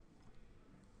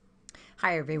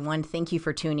Hi, everyone. Thank you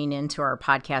for tuning in to our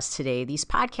podcast today. These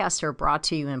podcasts are brought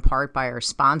to you in part by our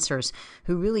sponsors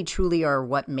who really truly are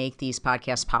what make these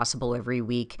podcasts possible every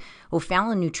week.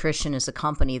 O'Fallon Nutrition is a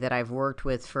company that I've worked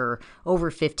with for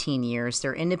over 15 years.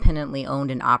 They're independently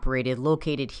owned and operated,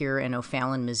 located here in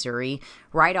O'Fallon, Missouri,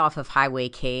 right off of Highway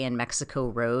K and Mexico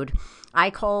Road. I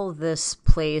call this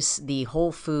place the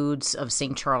Whole Foods of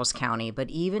St. Charles County, but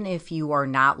even if you are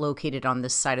not located on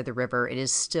this side of the river, it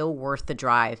is still worth the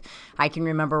drive. I can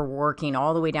remember working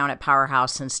all the way down at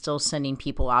Powerhouse and still sending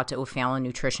people out to O'Fallon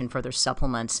Nutrition for their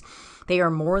supplements. They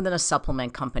are more than a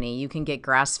supplement company. You can get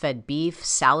grass-fed beef,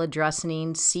 salad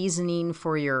dressing, seasoning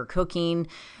for your cooking,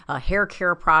 hair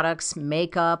care products,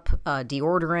 makeup,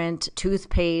 deodorant,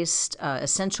 toothpaste,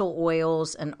 essential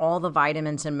oils, and all the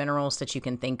vitamins and minerals that you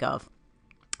can think of.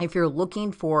 If you're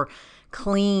looking for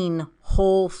clean,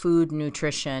 whole food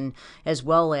nutrition, as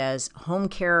well as home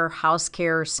care, house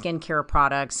care, skincare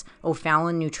products,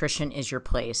 O'Fallon Nutrition is your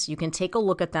place. You can take a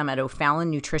look at them at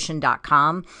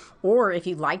o'fallonnutrition.com, or if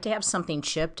you'd like to have something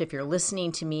shipped, if you're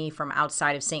listening to me from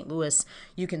outside of St. Louis,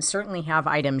 you can certainly have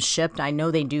items shipped. I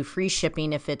know they do free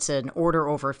shipping if it's an order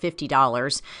over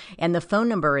 $50, and the phone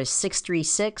number is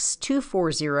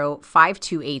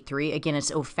 636-240-5283. Again,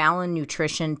 it's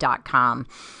o'fallonnutrition.com.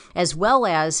 As well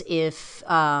as if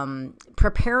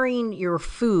preparing your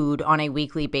food on a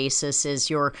weekly basis is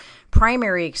your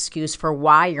primary excuse for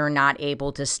why you're not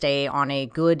able to stay on a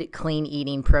good, clean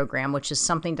eating program, which is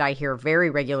something that I hear very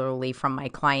regularly from my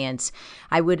clients,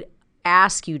 I would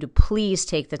ask you to please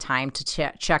take the time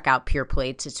to check out Pure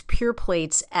Plates. It's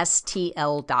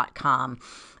pureplatesstl.com.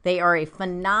 They are a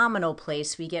phenomenal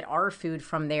place. We get our food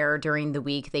from there during the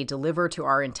week. They deliver to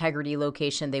our Integrity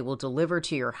location. They will deliver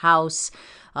to your house.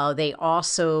 They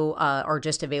also are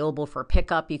just available for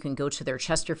pickup. You can go to their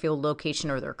Chesterfield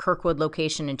location or their Kirkwood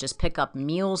location and just pick up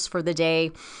meals for the day,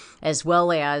 as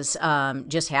well as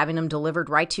just having them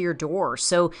delivered right to your door.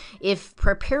 So if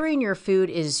preparing your food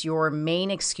is your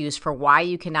main excuse for why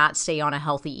you cannot stay on a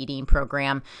healthy eating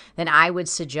program, then I would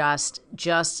suggest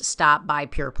just stop by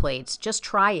Pure Plates. Just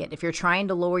try it. If you're trying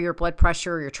to lower your blood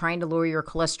pressure, you're trying to lower your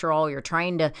cholesterol, you're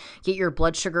trying to get your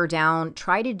blood sugar down,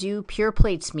 try to do Pure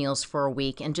Plates meals for a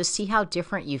week and just see how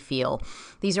different you feel.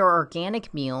 These are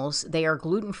organic meals. They are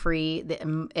gluten-free.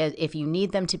 If you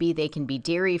need them to be, they can be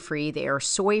dairy-free. They are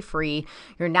soy-free.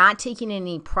 You're not taking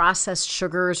any processed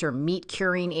sugars or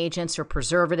meat-curing agents or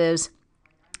preservatives.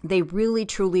 They really,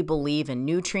 truly believe in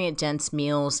nutrient-dense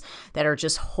meals that are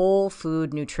just whole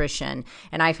food nutrition.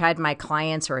 And I've had my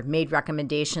clients, or I've made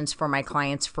recommendations for my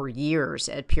clients for years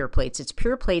at Pure Plates. It's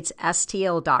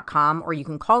pureplatesstl.com, or you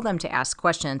can call them to ask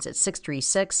questions at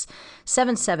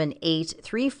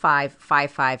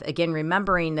 636-778-3555. Again,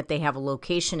 remembering that they have a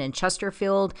location in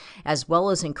Chesterfield as well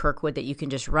as in Kirkwood that you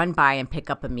can just run by and pick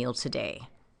up a meal today.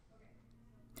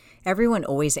 Everyone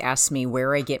always asks me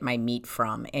where I get my meat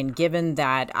from, and given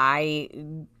that I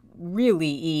really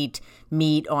eat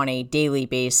meat on a daily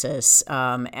basis,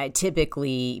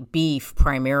 typically beef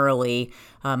primarily,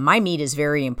 my meat is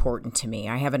very important to me.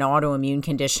 I have an autoimmune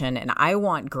condition and I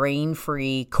want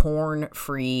grain-free,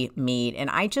 corn-free meat, and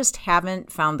I just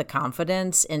haven't found the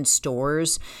confidence in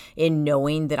stores in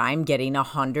knowing that I'm getting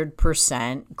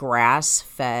 100%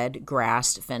 grass-fed,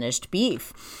 grass-finished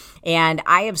beef. And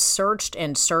I have searched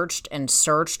and searched and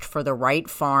searched for the right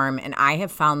farm, and I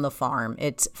have found the farm.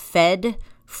 It's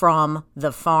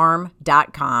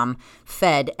fedfromthefarm.com,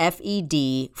 fed,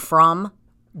 F-E-D, from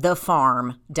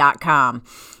thefarm.com.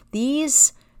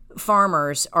 These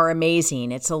farmers are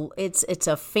amazing. It's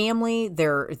a family.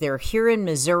 They're here in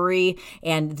Missouri,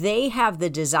 and they have the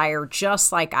desire,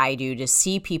 just like I do, to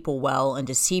see people well and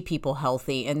to see people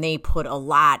healthy, and they put a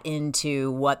lot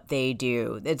into what they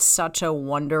do. It's such a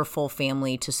wonderful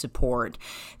family to support.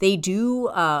 They do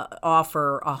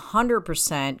offer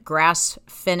 100%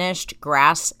 grass-finished,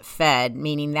 grass-fed,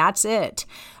 meaning that's it.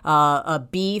 A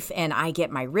beef, and I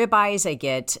get my ribeyes, I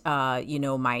get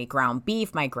my ground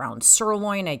beef, my ground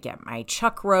sirloin, I get my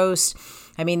chuck roast.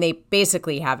 I mean, they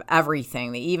basically have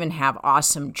everything. They even have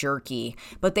awesome jerky,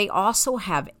 but they also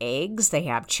have eggs, they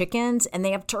have chickens, and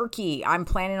they have turkey. I'm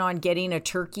planning on getting a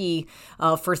turkey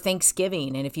for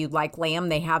Thanksgiving, and if you'd like lamb,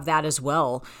 they have that as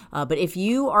well. But if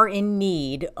you are in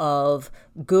need of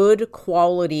good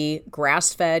quality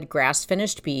grass-fed,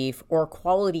 grass-finished beef, or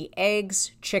quality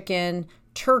eggs, chicken,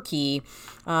 turkey,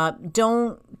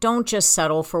 don't just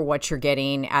settle for what you're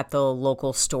getting at the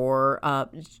local store.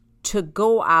 to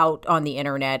go out on the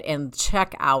internet and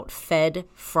check out Fed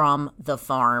from the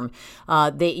Farm.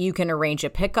 That you can arrange a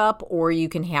pickup or you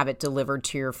can have it delivered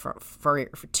to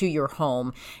your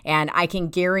home. And I can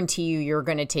guarantee you're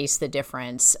going to taste the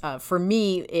difference. For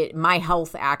me, my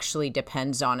health actually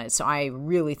depends on it. So I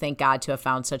really thank God to have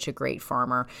found such a great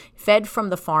farmer.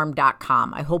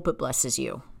 Fedfromthefarm.com. I hope it blesses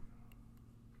you.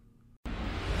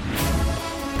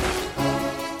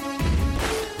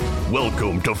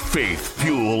 Welcome to Faith,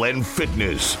 Fuel, and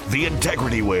Fitness, the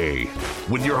Integrity Way,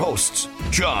 with your hosts,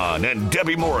 John and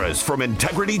Debbie Morris from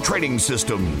Integrity Training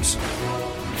Systems.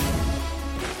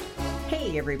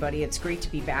 Hey everybody, it's great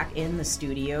to be back in the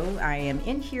studio. I am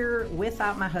in here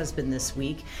without my husband this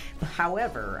week.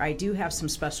 However, I do have some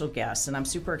special guests, and I'm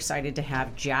super excited to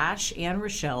have Josh and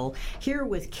Rauchel here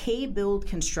with KBUILD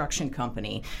Construction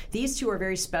Company. These two are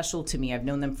very special to me. I've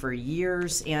known them for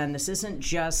years, and this isn't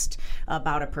just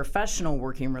about a professional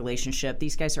working relationship.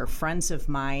 These guys are friends of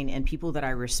mine and people that I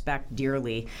respect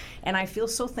dearly. And I feel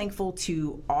so thankful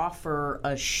to offer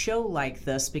a show like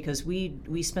this because we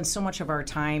spend so much of our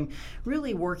time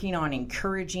really working on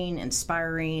encouraging,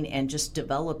 inspiring, and just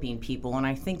developing people. And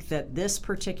I think that this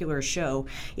particular show,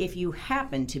 if you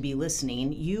happen to be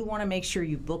listening, you want to make sure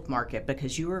you bookmark it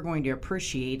because you are going to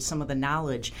appreciate some of the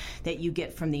knowledge that you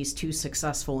get from these two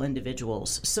successful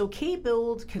individuals. So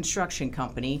KBUILD Construction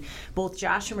Company, both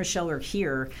Josh and Rauchel are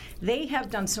here. They have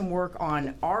done some work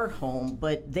on our home,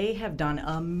 but they have done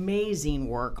amazing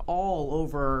work all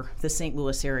over the St.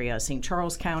 Louis area, St.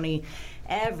 Charles County,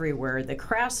 everywhere. The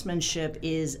craftsmanship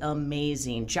is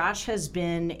amazing. Josh has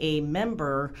been a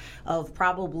member of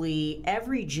probably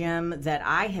every gym that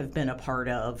I have been a part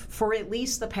of for at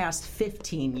least the past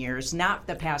 15 years, not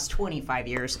the past 25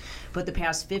 years, but the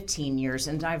past 15 years.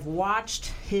 And I've watched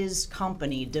his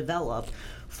company develop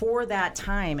for that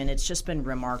time, and it's just been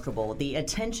remarkable. The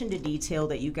attention to detail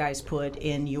that you guys put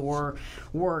in your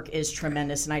work is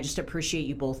tremendous, and I just appreciate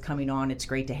you both coming on. It's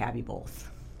great to have you both.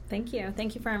 Thank you.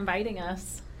 Thank you for inviting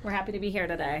us. We're happy to be here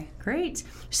today. Great.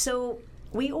 So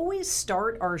we always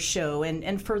start our show,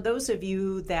 and for those of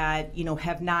you that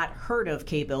have not heard of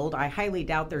KBUILD, I highly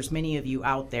doubt there's many of you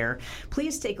out there.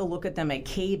 Please take a look at them at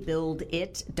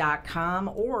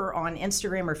kbuildit.com, or on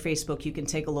Instagram or Facebook, you can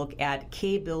take a look at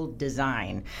KBUILD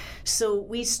Design. So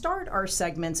we start our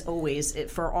segments always,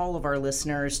 for all of our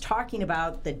listeners, talking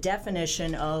about the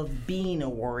definition of being a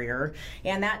warrior,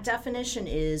 and that definition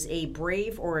is a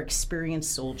brave or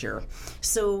experienced soldier.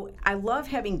 So I love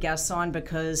having guests on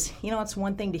because, it's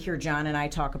one thing to hear John and I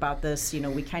talk about this.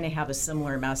 We kind of have a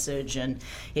similar message, and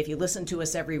if you listen to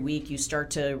us every week, you start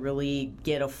to really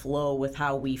get a flow with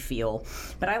how we feel.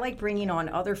 But I like bringing on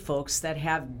other folks that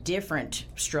have different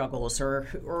struggles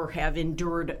or have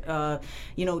endured,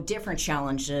 different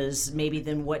challenges maybe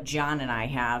than what John and I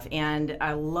have. And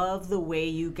I love the way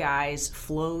you guys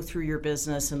flow through your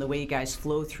business and the way you guys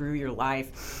flow through your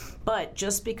life. But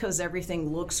just because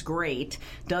everything looks great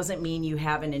doesn't mean you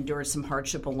haven't endured some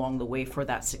hardship along the way for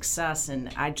that success.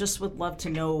 And I just would love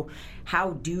to know, how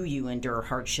do you endure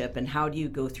hardship and how do you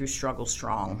go through struggle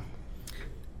strong?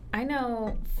 I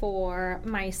know for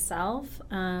myself,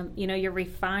 you're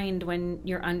refined when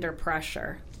you're under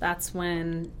pressure. That's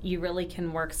when you really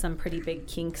can work some pretty big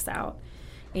kinks out.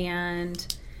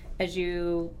 And as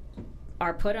you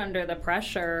are put under the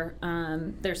pressure,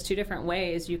 there's two different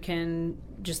ways. You can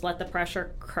just let the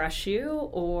pressure crush you,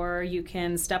 or you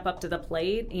can step up to the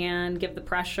plate and give the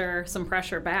pressure some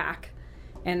pressure back.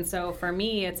 And so for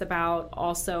me, it's about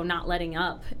also not letting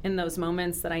up in those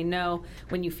moments that I know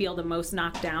when you feel the most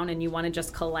knocked down and you want to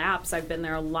just collapse. I've been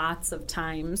there lots of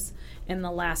times in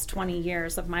the last 20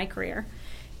 years of my career.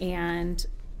 And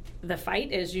the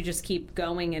fight is you just keep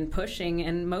going and pushing,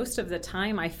 and most of the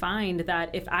time I find that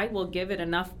if I will give it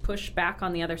enough push back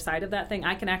on the other side of that thing,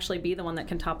 I can actually be the one that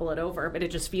can topple it over, but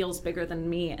it just feels bigger than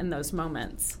me in those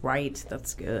moments. Right.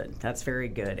 That's good. That's very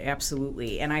good.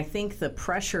 Absolutely. And I think the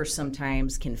pressure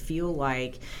sometimes can feel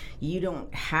like you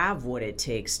don't have what it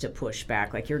takes to push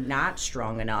back, like you're not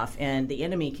strong enough, and the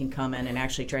enemy can come in and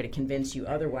actually try to convince you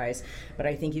otherwise. But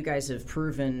I think you guys have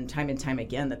proven time and time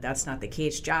again that that's not the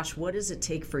case. Josh, what does it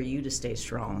take for you to stay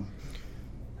strong?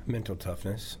 Mental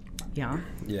toughness. Yeah?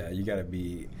 Yeah, you got to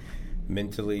be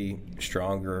mentally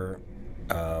stronger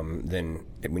than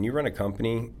when you run a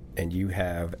company and you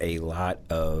have a lot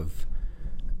of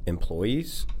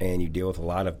employees and you deal with a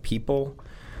lot of people.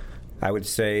 I would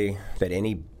say that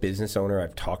any business owner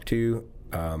I've talked to,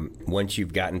 once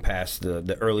you've gotten past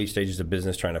the early stages of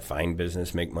business, trying to find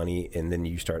business, make money, and then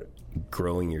you start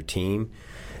growing your team,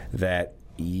 that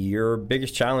your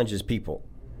biggest challenge is people.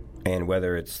 And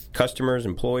whether it's customers,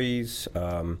 employees,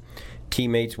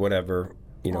 teammates, whatever,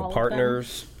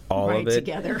 partners, all right of it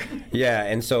together. Yeah,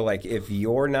 and so like if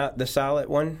you're not the solid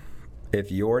one,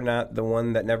 if you're not the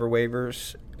one that never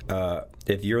wavers,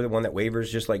 if you're the one that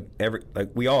wavers, just like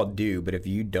we all do, but if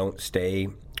you don't stay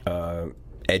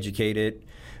educated,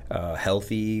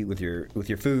 healthy with your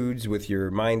foods, with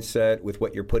your mindset, with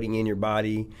what you're putting in your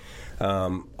body,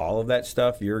 all of that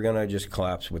stuff, you're gonna just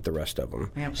collapse with the rest of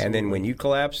them. Absolutely. And then when you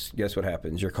collapse, guess what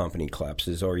happens? Your company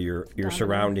collapses, or your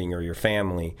surrounding, or your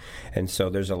family. And so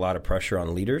there's a lot of pressure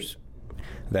on leaders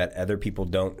that other people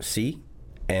don't see,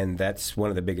 and that's one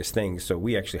of the biggest things. So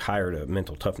we actually hired a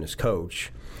mental toughness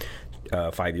coach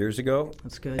 5 years ago.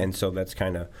 That's good. And so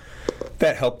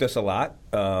that helped us a lot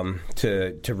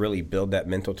to really build that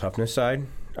mental toughness side.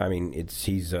 I mean,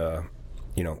 he's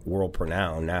world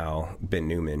renowned now, Ben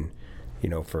Newman,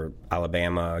 for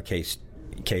Alabama,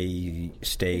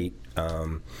 K-State.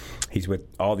 He's with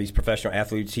all these professional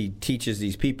athletes. He teaches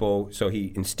these people, so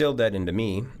he instilled that into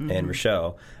me and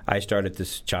Rauchel. I started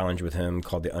this challenge with him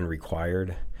called the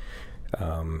Unrequired.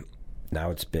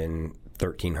 Now it's been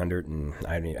 1,300, and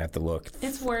I don't even have to look.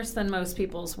 It's worse than most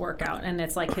people's workout, and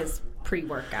it's like his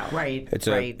pre-workout. Right. It's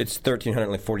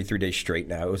 1,343 days straight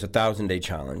now. It was a 1,000-day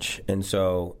challenge, and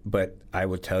so. But I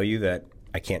would tell you that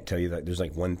I can't tell you that there's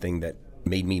like one thing that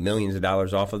made me millions of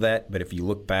dollars off of that. But if you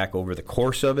look back over the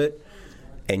course of it,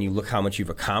 and you look how much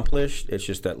you've accomplished, it's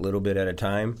just that little bit at a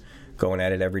time, going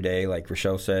at it every day, like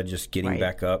Rauchel said, just getting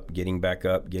back up,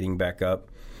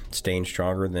 staying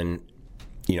stronger than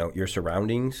your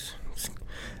surroundings.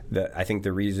 I think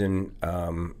the reason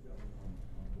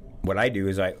what I do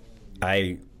is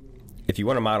I if you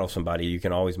want to model somebody, you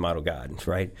can always model God,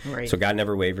 right? So God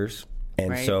never wavers,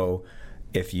 and so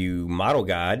if you model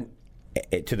God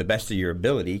to the best of your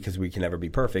ability, because we can never be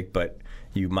perfect, but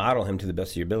you model him to the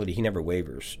best of your ability, he never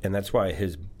wavers, and that's why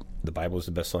the Bible is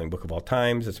the best-selling book of all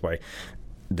times. That's why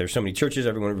there's so many churches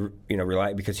everyone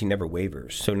rely, because he never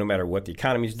wavers. So no matter what the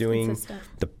economy's doing,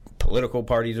 the political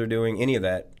parties are doing, any of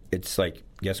that, it's like,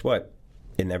 guess what?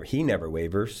 He never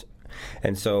wavers.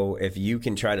 And so if you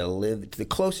can try to live the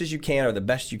closest you can or the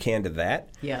best you can to that,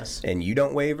 yes, and you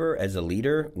don't waver as a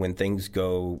leader when things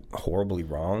go horribly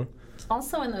wrong.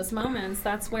 Also in those moments,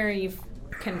 that's where you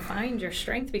can find your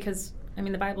strength, because, I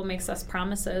mean, the Bible makes us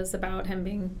promises about him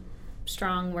being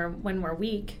strong when we're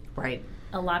weak. Right.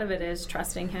 A lot of it is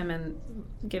trusting him and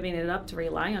giving it up to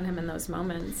rely on him in those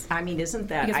moments. I mean, isn't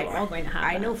that... Because we're all going to have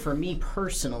I that. know for me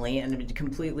personally, and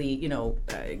completely,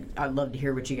 I'd love to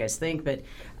hear what you guys think, but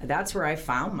that's where I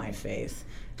found my faith.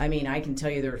 I mean, I can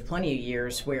tell you there were plenty of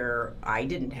years where I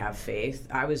didn't have faith.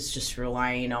 I was just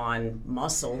relying on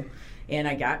muscle, and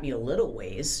I got me a little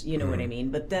ways, you know what I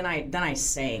mean? But then I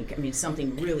sank. I mean,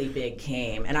 something really big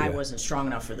came, and I wasn't strong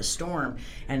enough for the storm.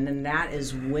 And then that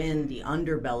is when the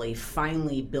underbelly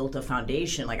finally built a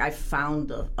foundation. Like, I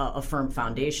found a firm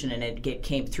foundation, and it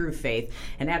came through faith.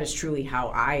 And that is truly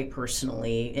how I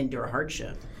personally endure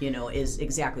hardship, is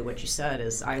exactly what you said,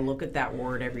 is I look at that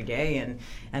word every day,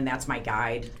 and that's my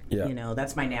guide,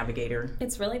 that's my navigator.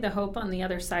 It's really the hope on the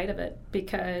other side of it,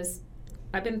 because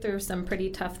I've been through some pretty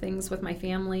tough things with my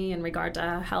family in regard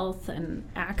to health and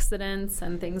accidents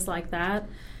and things like that.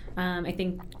 I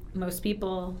think most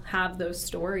people have those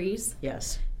stories.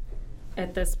 Yes.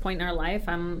 At this point in our life,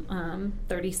 I'm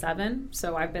 37,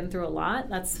 so I've been through a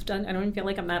lot. I don't even feel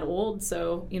like I'm that old.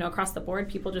 So, across the board,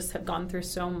 people just have gone through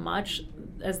so much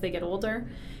as they get older.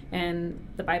 And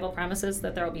the Bible promises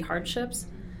that there will be hardships.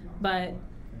 But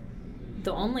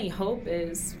the only hope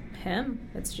is him.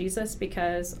 It's Jesus,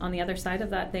 because on the other side of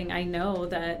that thing, I know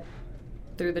that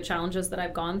through the challenges that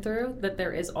I've gone through, that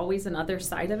there is always another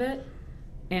side of it.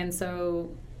 And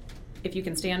so if you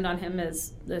can stand on him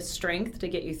as the strength to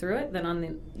get you through it,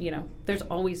 then there's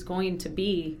always going to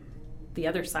be the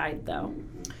other side, though.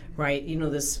 Right.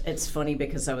 It's funny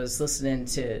because I was listening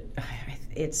to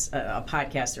a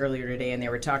podcast earlier today, and they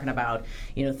were talking about,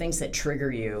 things that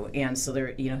trigger you. And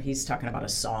so he's talking about a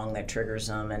song that triggers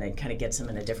him, and it kind of gets him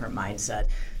in a different mindset.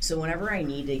 So whenever I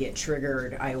need to get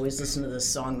triggered, I always listen to this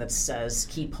song that says,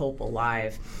 "Keep hope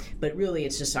alive." But really,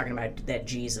 it's just talking about that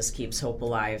Jesus keeps hope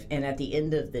alive. And at the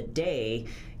end of the day,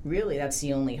 really, that's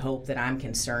the only hope that I'm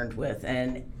concerned with.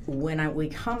 And when we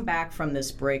come back from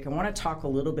this break, I want to talk a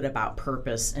little bit about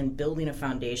purpose and building a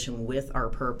foundation with our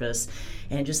purpose,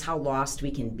 and just how lost we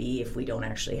can be if we don't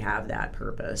actually have that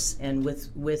purpose. And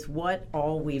with what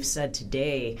all we've said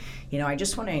today, I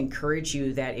just want to encourage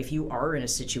you that if you are in a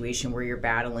situation where you're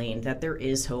battling, that there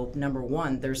is hope. Number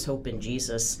one, there's hope in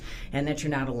Jesus, and that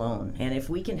you're not alone. And if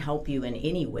we can help you in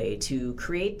any way to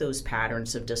create those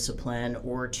patterns of discipline,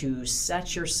 or to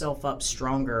set yourself up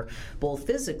stronger, both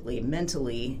physically,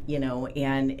 mentally, daily,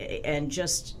 and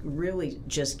just really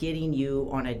just getting you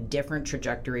on a different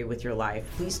trajectory with your life,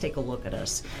 please take a look at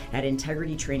us at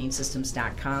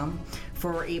integritytrainingsystems.com.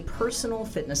 For a personal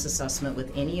fitness assessment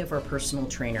with any of our personal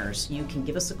trainers, you can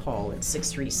give us a call at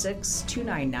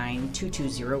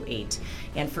 636-299-2208.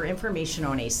 And for information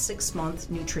on a 6-month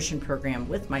nutrition program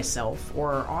with myself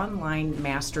or our online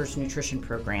master's nutrition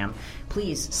program,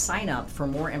 please sign up for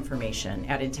more information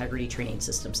at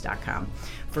integritytrainingsystems.com.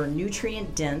 For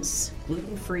nutrient-dense,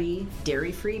 gluten-free,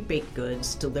 dairy-free baked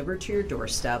goods delivered to your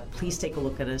doorstep, please take a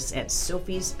look at us at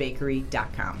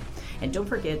sophiesbakery.com. And don't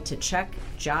forget to check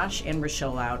Josh and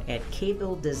Rauchel out at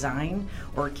KBUILD Design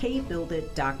or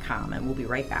KBuildit.com, and we'll be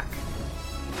right back.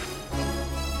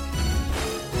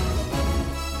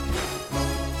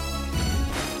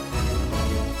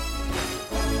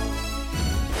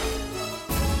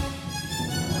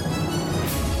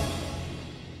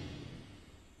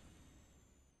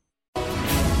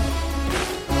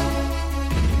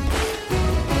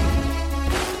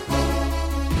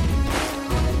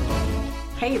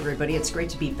 Hey everybody, it's great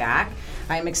to be back.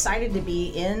 I'm excited to be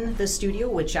in the studio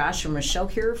with Josh and Rauchel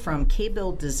here from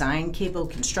KBUILD Design, KBUILD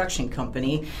Construction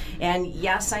Company. And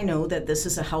yes, I know that this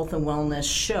is a health and wellness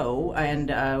show, and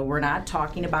we're not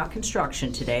talking about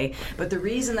construction today. But the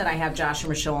reason that I have Josh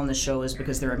and Rauchel on the show is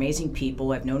because they're amazing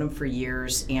people. I've known them for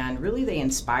years, and really they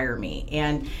inspire me.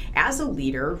 And as a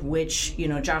leader, which,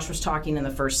 Josh was talking in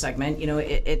the first segment,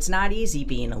 it's not easy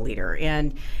being a leader.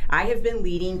 And I have been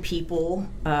leading people,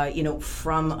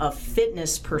 from a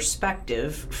fitness perspective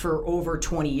for over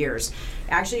 20 years.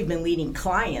 Actually, I've been leading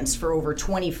clients for over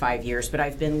 25 years, but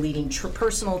I've been leading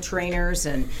personal trainers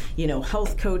and,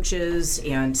 health coaches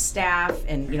and staff,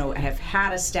 and, I have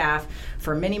had a staff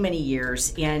for many, many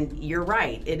years. And you're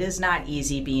right, it is not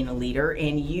easy being a leader,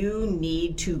 and you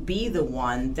need to be the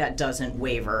one that doesn't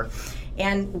waver.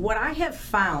 And what I have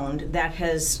found that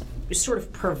has sort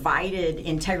of provided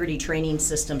Integrity Training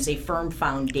Systems a firm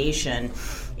foundation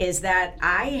is that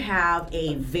I have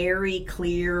a very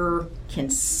clear,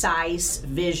 concise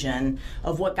vision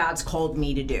of what God's called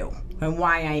me to do and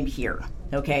why I'm here.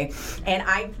 Okay, and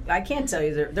I can't tell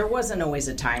you, there wasn't always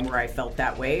a time where I felt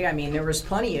that way. I mean, there was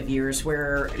plenty of years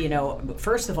where,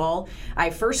 first of all, I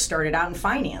first started out in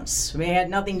finance. I mean, it had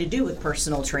nothing to do with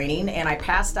personal training, and I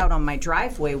passed out on my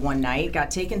driveway one night,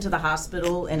 got taken to the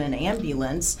hospital in an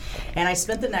ambulance, and I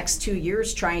spent the next 2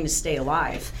 years trying to stay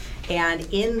alive. And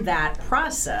in that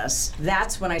process,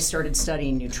 that's when I started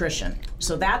studying nutrition.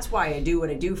 So that's why I do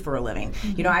what I do for a living.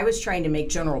 Mm-hmm. I was trying to make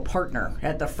general partner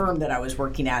at the firm that I was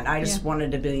working at. I just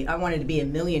wanted to be a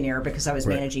millionaire because I was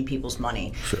managing people's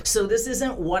money. Sure. So this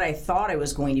isn't what I thought I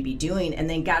was going to be doing. And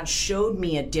then God showed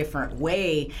me a different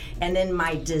way. And then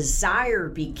my desire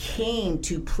became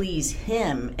to please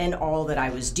Him in all that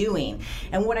I was doing.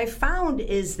 And what I found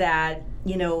is that,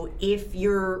 if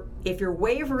you're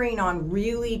wavering on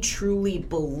really truly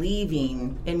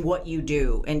believing in what you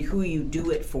do and who you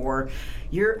do it for,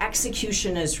 your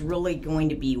execution is really going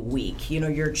to be weak.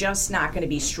 You're just not going to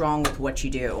be strong with what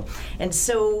you do. And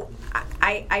so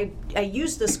I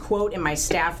used this quote in my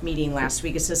staff meeting last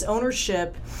week. It says,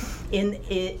 ownership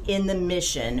in the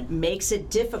mission makes it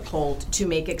difficult to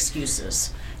make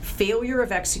excuses. Failure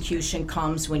of execution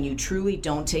comes when you truly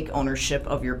don't take ownership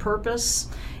of your purpose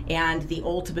and the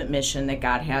ultimate mission that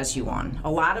God has you on.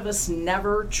 A lot of us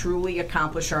never truly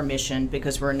accomplish our mission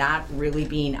because we're not really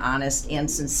being honest and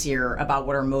sincere about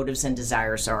what our motives and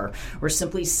desires are. We're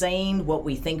simply saying what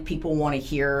we think people want to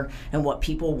hear and what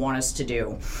people want us to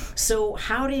do. So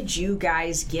how did you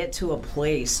guys get to a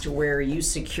place to where you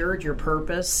secured your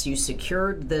purpose, you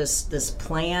secured this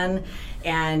plan,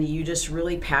 and you just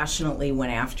really passionately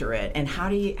went after it? And how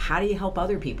do you help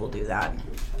other people do that?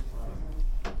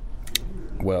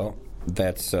 Well,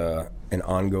 that's an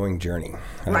ongoing journey.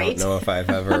 Right? I don't know if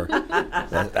I've ever...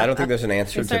 I don't think there's an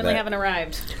answer to that. We certainly haven't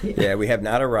arrived. Yeah, we have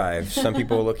not arrived. Some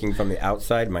people looking from the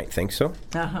outside might think so.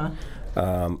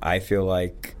 Uh-huh. I feel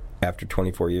like after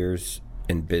 24 years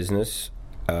in business,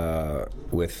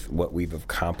 with what we've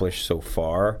accomplished so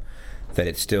far, that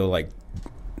it's still like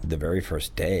the very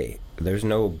first day. There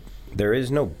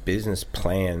is no business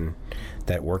plan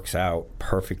that works out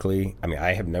perfectly. I mean,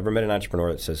 I have never met an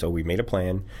entrepreneur that says, we made a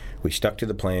plan, we stuck to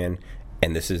the plan,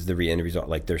 and this is the end result.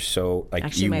 Like, they're so...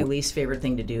 Actually, my least favorite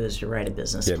thing to do is to write a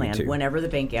business plan. Whenever the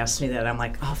bank asks me that, I'm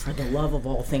like, for the love of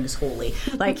all things holy.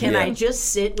 Like, can I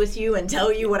just sit with you and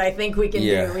tell you what I think we can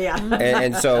do? Yeah.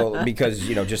 and so, because,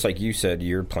 just like you said,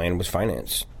 your plan was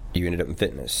finance. You ended up in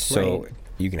fitness. So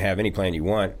you can have any plan you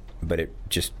want, but it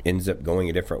just ends up going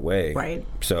a different way. Right.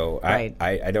 So Right.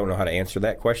 I don't know how to answer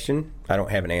that question. I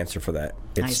don't have an answer for that.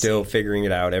 It's still figuring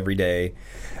it out every day.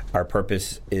 Our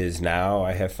purpose is now,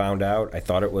 I have found out, I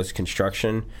thought it was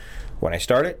construction when I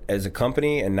started as a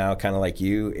company, and now kind of like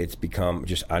you, it's become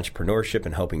just entrepreneurship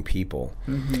and helping people.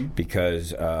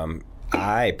 Because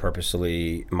my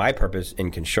purpose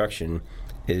in construction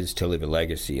is to leave a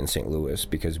legacy in St. Louis,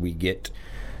 because we get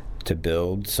to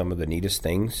build some of the neatest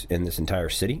things in this entire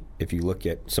city. If you look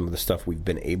at some of the stuff we've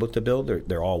been able to build,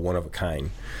 they're all one of a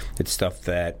kind. It's stuff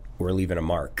that we're leaving a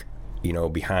mark,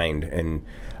 behind. And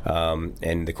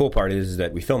the cool part is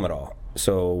that we film it all.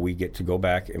 So we get to go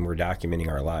back and we're documenting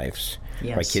our lives.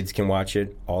 Yes. My kids can watch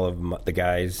it. All of the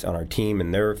guys on our team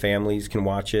and their families can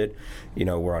watch it.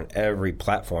 We're on every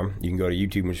platform. You can go to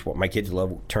YouTube. My kids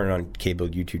love turning on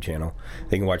KBUILD YouTube channel.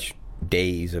 They can watch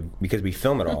days because we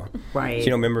film it all. Right.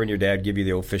 So, remember when your dad give you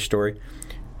the old fish story?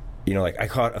 Like, I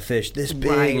caught a fish this big.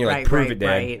 Right, and you're right, like, prove right, it, Dad.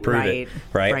 right, prove right, it.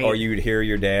 Right? Or you would hear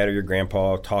your dad or your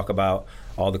grandpa talk about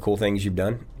all the cool things you've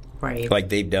done. Right. Like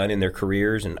they've done in their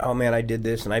careers, and oh man, I did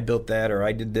this and I built that, or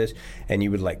I did this, and you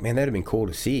would like, man, that'd have been cool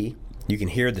to see. You can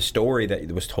hear the story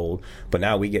that was told, but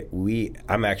now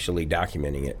I'm actually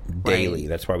documenting it daily. Right.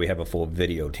 That's why we have a full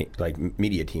video team, like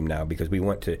media team now, because we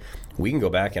can go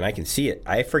back and I can see it.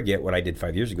 I forget what I did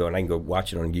 5 years ago, and I can go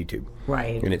watch it on YouTube.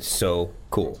 Right. And it's so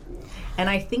cool. And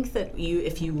I think that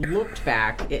if you looked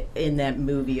back in that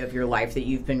movie of your life that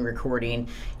you've been recording,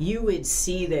 you would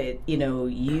see that,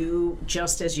 you,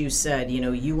 just as you said,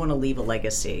 you want to leave a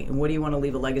legacy. And what do you want to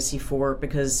leave a legacy for?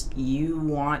 Because you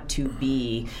want to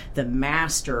be the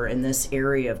master in this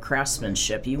area of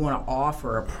craftsmanship. You want to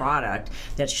offer a product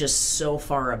that's just so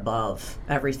far above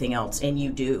everything else, and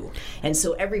you do. And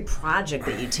so every project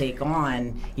that you take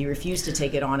on, you refuse to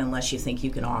take it on unless you think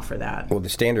you can offer that. Well, the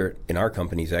standard in our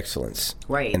company is excellence.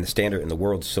 Right. And the standard in the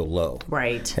world is so low.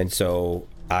 Right. And so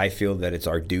I feel that it's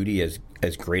our duty as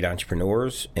great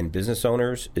entrepreneurs and business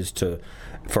owners is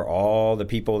for all the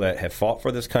people that have fought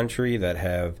for this country, that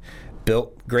have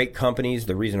built great companies.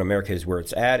 The reason America is where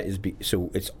it's at is so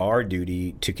it's our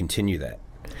duty to continue that.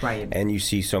 Right. And you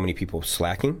see so many people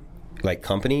slacking, like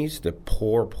companies, the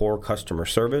poor customer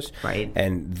service. Right.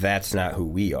 And that's not who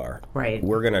we are. Right.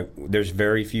 There's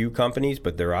very few companies,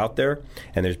 but they're out there,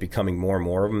 and there's becoming more and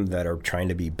more of them that are trying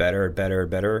to be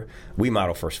better. We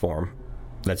model first form.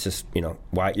 That's just,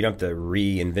 why you don't have to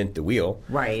reinvent the wheel.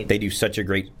 Right. They do such a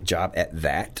great job at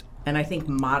that. And I think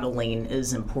modeling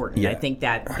is important. Yeah. I think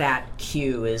that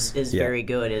cue is very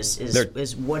good.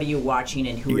 Is what are you watching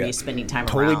and who are you spending time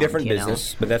around? Totally different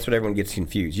business, but that's what everyone gets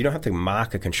confused. You don't have to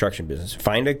mock a construction business.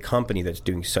 Find a company that's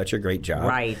doing such a great job,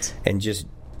 right, and just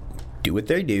do what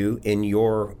they do in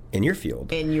your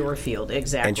field. In your field,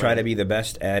 exactly. And try to be the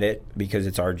best at it, because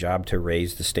it's our job to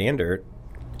raise the standard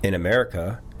in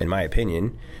America, in my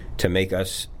opinion, to make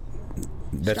us.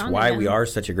 That's Strong why again. we are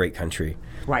such a great country,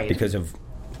 right? Because of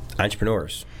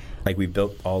entrepreneurs. Like, we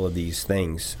built all of these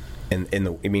things,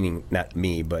 meaning not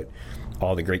me, but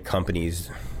all the great companies.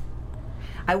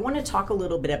 I want to talk a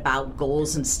little bit about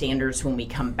goals and standards when we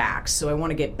come back. So I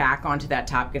want to get back onto that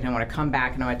topic, and I want to come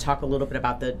back and I want to talk a little bit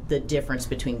about the difference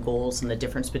between goals and the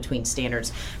difference between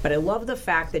standards. But I love the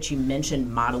fact that you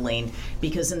mentioned modeling,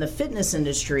 because in the fitness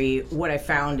industry, what I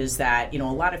found is that, a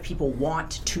lot of people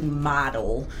want to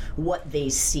model what they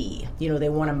see. They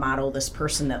want to model this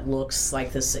person that looks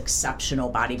like this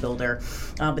exceptional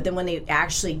bodybuilder. But then when they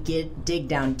actually dig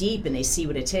down deep and they see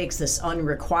what it takes, this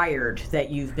unrequired that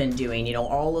you've been doing,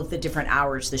 all of the different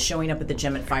hours, the showing up at the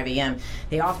gym at 5 a.m.,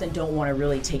 they often don't want to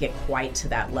really take it quite to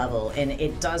that level. And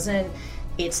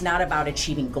it's not about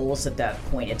achieving goals at that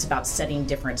point. It's about setting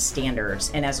different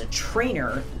standards. And as a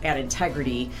trainer at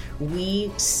Integrity,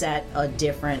 we set a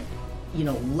different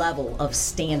level of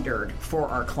standard for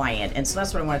our client. And so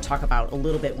that's what I want to talk about a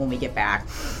little bit when we get back.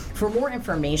 For more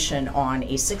information on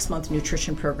a 6-month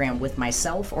nutrition program with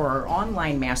myself or our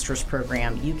online master's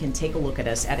program, you can take a look at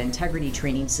us at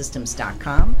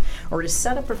integritytrainingsystems.com, or to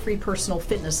set up a free personal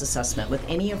fitness assessment with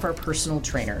any of our personal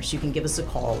trainers, you can give us a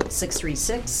call at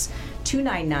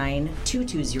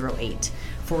 636-299-2208.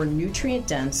 For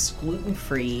nutrient-dense,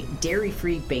 gluten-free,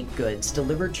 dairy-free baked goods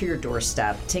delivered to your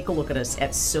doorstep, take a look at us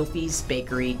at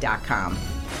sophiesbakery.com.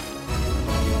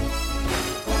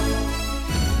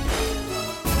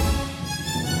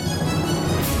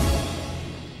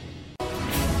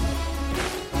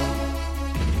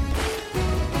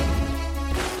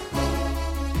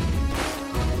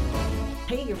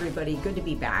 everybody. Good to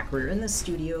be back. We're in the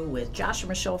studio with Josh and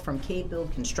Michelle from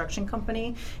KBUILD Construction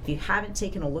Company. If you haven't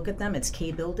taken a look at them, it's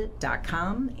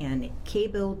kbuildit.com and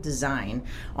KBUILD Design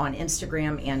on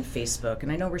Instagram and Facebook.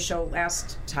 And I know, Michelle,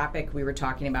 last topic we were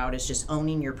talking about is just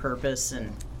owning your purpose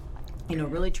and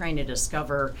really trying to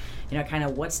discover, kind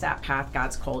of what's that path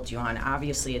God's called you on.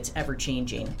 Obviously, it's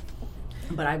ever-changing.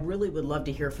 But I really would love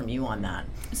to hear from you on that.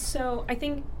 So I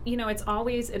think,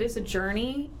 it is a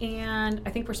journey, and I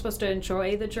think we're supposed to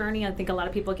enjoy the journey. I think a lot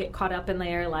of people get caught up in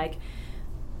there, like,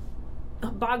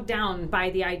 bogged down by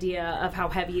the idea of how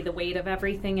heavy the weight of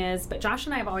everything is. But Josh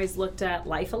and I have always looked at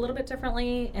life a little bit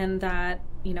differently in that,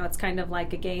 it's kind of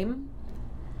like a game.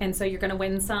 And so you're going to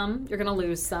win some, you're going to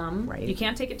lose some. Right. You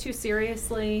can't take it too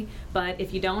seriously, but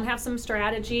if you don't have some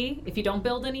strategy, if you don't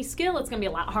build any skill, it's going to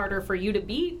be a lot harder for you to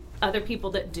beat other people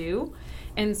that do.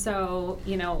 And so,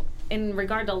 in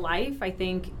regard to life, I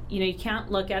think, you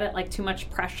can't look at it like too much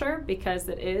pressure, because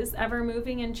it is ever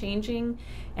moving and changing,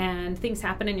 and things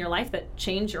happen in your life that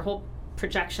change your whole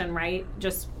projection, right?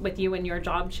 Just with you and your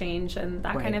job change and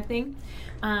that kind of thing.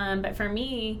 But for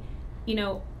me,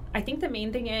 I think the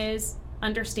main thing is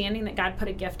understanding that God put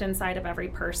a gift inside of every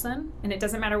person, and it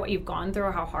doesn't matter what you've gone through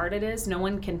or how hard it is. No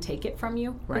one can take it from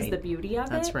you. Is the beauty of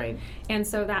it. That's right. And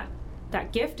so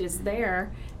that gift is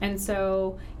there, and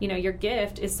so your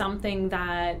gift is something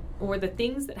that, or the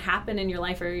things that happen in your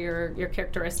life, or your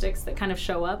characteristics that kind of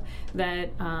show up that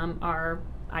are,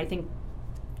 I think,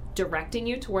 directing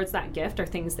you towards that gift, are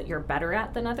things that you're better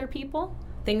at than other people.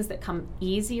 Things that come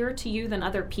easier to you than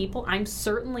other people. I'm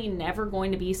certainly never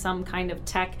going to be some kind of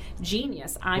tech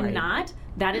genius. I'm not.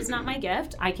 That is not my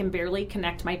gift. I can barely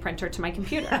connect my printer to my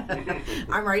computer.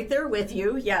 I'm right there with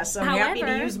you. Yes, I'm happy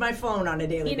to use my phone on a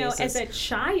daily basis. As a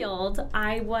child,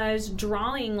 I was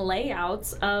drawing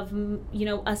layouts of,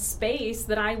 a space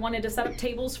that I wanted to set up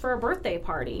tables for a birthday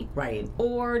party. Right.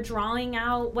 Or drawing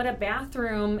out what a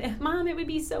bathroom. Mom, it would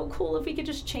be so cool if we could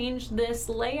just change this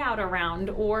layout around.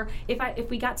 Or if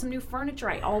we got some new furniture,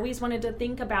 I always wanted to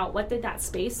think about what did that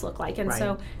space look like. And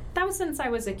so that was since I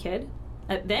was a kid.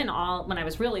 Then when I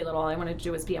was really little, all I wanted to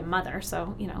do was be a mother.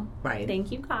 So,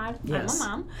 thank you, God. Yes. I'm a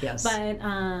mom. Yes. But,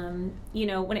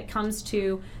 when it comes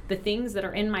to the things that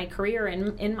are in my career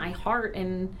and in my heart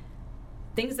and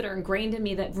things that are ingrained in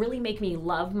me that really make me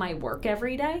love my work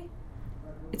every day,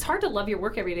 it's hard to love your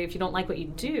work every day if you don't like what you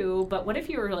do. But what if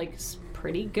you were,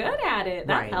 pretty good at it?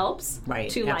 That helps to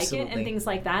Absolutely. like it and things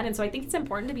like that. And so I think it's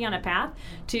important to be on a path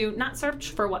to not search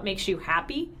for what makes you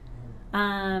happy,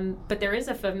 but there is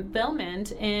a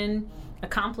fulfillment in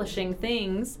accomplishing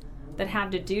things that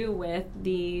have to do with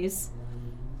these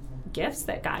gifts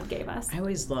that God gave us. I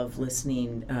always love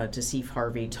listening to Steve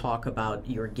Harvey talk about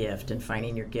your gift and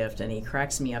finding your gift, and he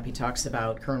cracks me up. He talks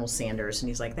about Colonel Sanders, and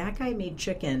he's like, that guy made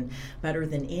chicken better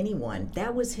than anyone.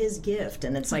 That was his gift.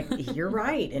 And it's like, you're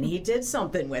right, and he did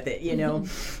something with it,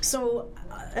 So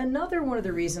another one of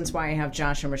the reasons why I have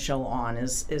Josh and Michelle on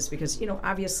is because,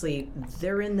 obviously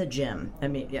they're in the gym. I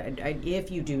mean, if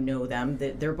you do know them,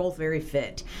 they're both very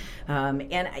fit.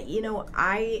 And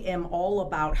I am all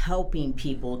about helping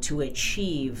people to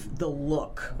achieve the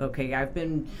look. Okay, I've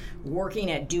been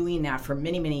working at doing that for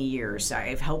many, many years.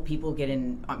 I've helped people get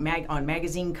in on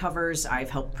magazine covers. I've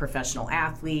helped professional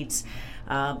athletes.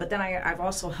 But then I've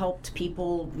also helped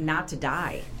people not to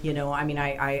die.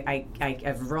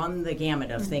 I've run the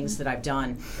gamut of things that I've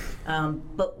done.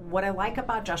 But what I like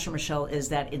about Josh and Michelle is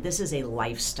that this is a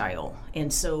lifestyle.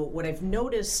 And so what I've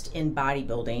noticed in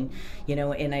bodybuilding,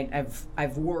 and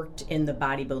I've worked in the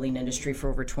bodybuilding industry for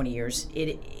over 20 years,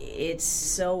 it's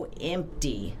so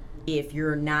empty if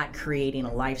you're not creating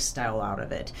a lifestyle out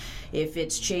of it. If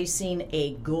it's chasing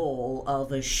a goal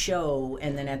of a show,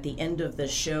 and then at the end of the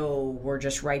show, we're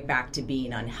just right back to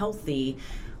being unhealthy,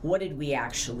 what did we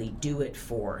actually do it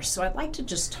for? So I'd like to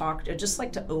I'd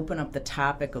like to open up the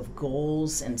topic of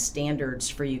goals and standards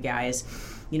for you guys.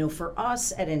 For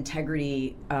us at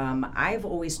Integrity, I've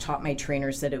always taught my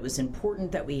trainers that it was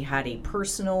important that we had a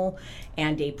personal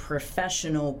and a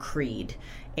professional creed,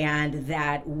 and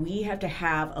that we have to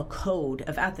have a code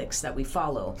of ethics that we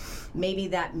follow. Maybe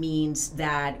that means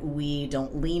that we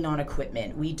don't lean on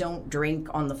equipment. We don't drink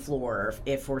on the floor.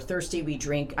 If we're thirsty, we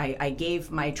drink. I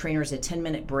gave my trainers a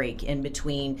 10-minute break in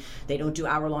between. They don't do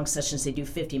hour-long sessions. They do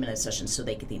 50-minute sessions. So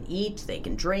they can eat, they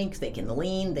can drink, they can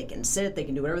lean, they can sit, they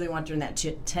can do whatever they want during that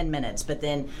 10 minutes, but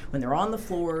then when they're on the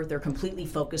floor, they're completely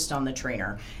focused on the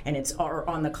trainer and or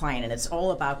on the client, and it's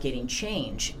all about getting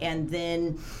change. And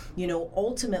then,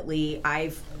 ultimately,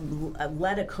 I've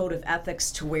led a code of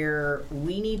ethics to where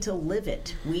we need to live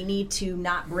it. We need to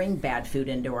not bring bad food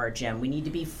into our gym. We need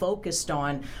to be focused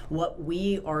on what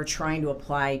we are trying to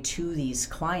apply to these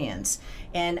clients.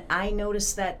 And I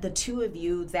noticed that the two of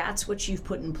you, that's what you've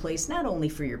put in place, not only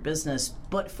for your business,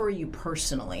 but for you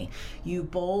personally. You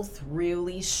both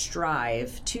really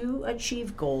strive to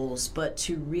achieve goals, but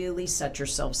to really set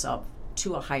yourselves up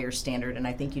to a higher standard. And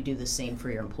I think you do the same for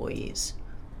your employees.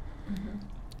 Mm-hmm.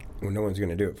 Well, no one's going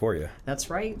to do it for you. That's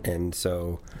right. And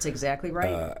so... That's exactly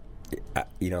right.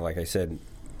 Like I said,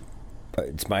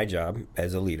 it's my job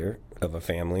as a leader of a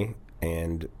family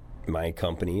and my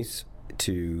companies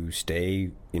to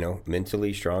stay,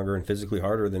 mentally stronger and physically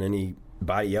harder than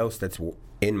anybody else that's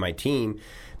in my team,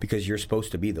 because you're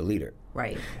supposed to be the leader.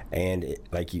 Right. And it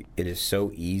is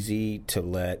so easy to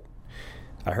let...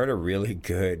 I heard a really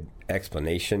good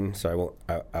explanation, so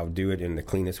I'll do it in the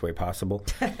cleanest way possible.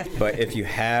 But if you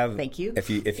have... Thank you. If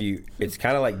you it's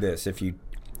kind of like this. If you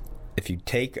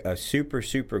take a super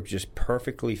just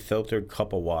perfectly filtered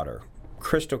cup of water,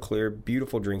 crystal clear,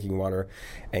 beautiful drinking water,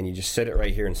 and you just set it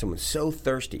right here, and someone's so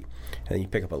thirsty, and then you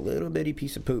pick up a little bitty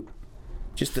piece of poop,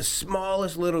 just the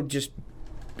smallest little,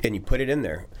 and you put it in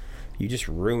there, you just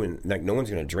ruin, no one's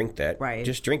going to drink that. Right.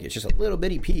 Just drink it. It's just a little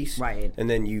bitty piece. Right. And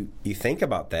then you think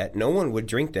about that. No one would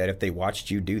drink that if they watched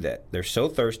you do that. They're so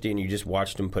thirsty, and you just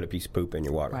watched them put a piece of poop in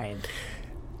your water. Right.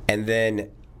 And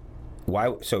then...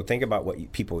 So think about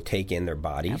what people take in their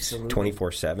bodies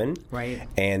 24/7, right?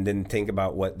 And then think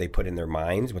about what they put in their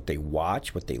minds, what they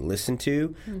watch, what they listen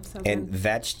to,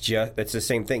 that's the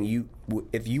same thing.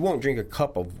 If you won't drink a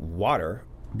cup of water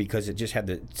because it just had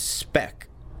the speck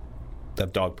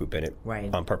of dog poop in it,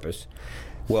 right, on purpose.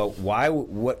 Well,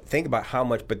 think about how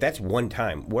much, but that's one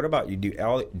time. What about you do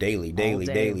daily, day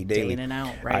in and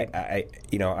out, right?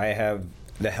 I have,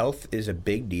 the health is a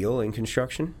big deal in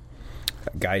construction.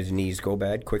 Guys' knees go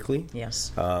bad quickly.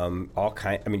 Yes.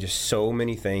 Just so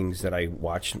many things that I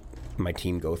watch my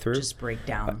team go through. Just break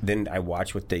down. Then I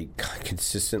watch what they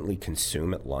consistently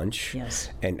consume at lunch.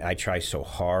 Yes. And I try so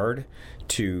hard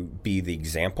to be the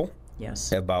example.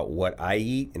 Yes. About what I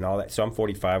eat and all that. So I'm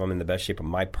 45. I'm in the best shape of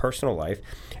my personal life.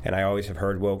 And I always have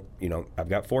heard, well, I've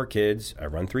got 4 kids. I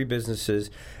run 3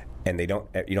 businesses. And you don't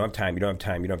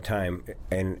have time,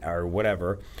 or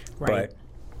whatever. Right. But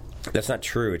that's not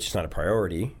true. It's just not a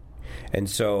priority. And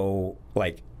so,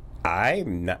 I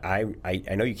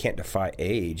know you can't defy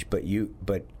age, but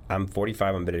I'm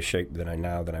 45. I'm in better shape than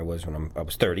I was when I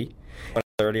was 30. When I was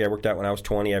 30, I worked out when I was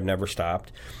 20. I've never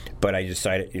stopped. But I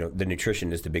decided, the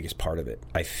nutrition is the biggest part of it.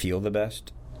 I feel the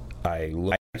best. I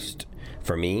look best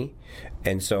for me.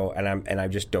 And so, and I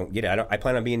just don't get it. I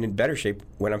plan on being in better shape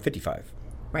when I'm 55.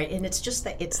 Right, and it's just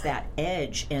that it's that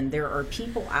edge, and there are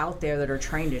people out there that are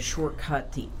trying to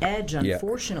shortcut the edge,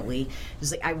 unfortunately. Yeah.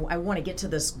 It's like, I want to get to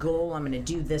this goal, I'm going to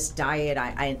do this diet,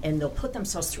 and they'll put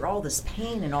themselves through all this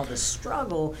pain and all this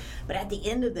struggle, but at the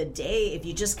end of the day, if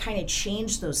you just kind of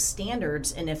change those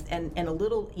standards and a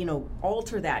little,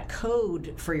 alter that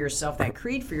code for yourself, that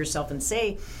creed for yourself, and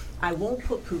say, I won't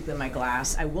put poop in my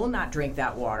glass. I will not drink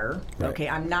that water. Right. Okay,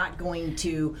 I'm not going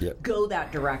to go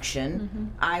that direction. Mm-hmm.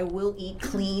 I will eat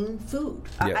clean food.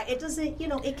 It doesn't,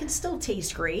 it can still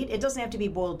taste great. It doesn't have to be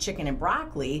boiled chicken and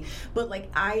broccoli, but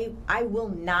I will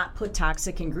not put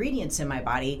toxic ingredients in my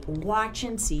body. Watch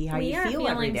and see how you feel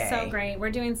every day. We are feeling so great.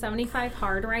 We're doing 75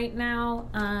 hard right now,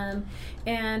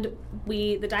 and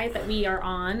the diet that we are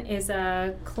on is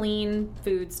a clean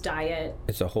foods diet.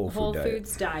 It's a whole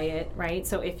foods diet, right?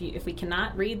 So if we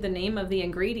cannot read the name of the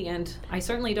ingredient, I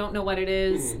certainly don't know what it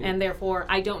is, and therefore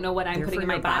I don't know what I'm putting in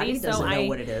my body. So I know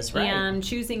what it is, right? am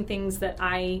choosing things that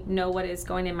I know what is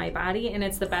going in my body, and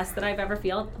it's the best that I've ever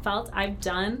felt. I've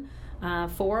done 4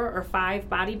 or 5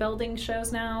 bodybuilding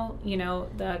shows now,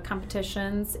 the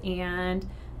competitions, and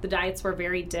the diets were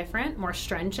very different, more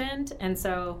stringent, and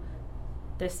so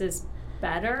this is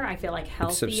better. I feel like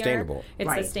healthier. It's sustainable.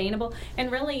 It's sustainable.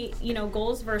 And really,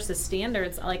 goals versus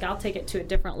standards, I'll take it to a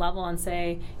different level and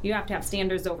say you have to have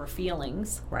standards over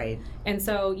feelings. Right. And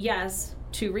so, yes,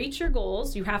 to reach your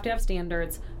goals, you have to have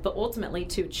standards, but ultimately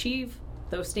to achieve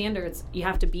those standards, you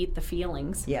have to beat the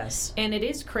feelings. Yes. And it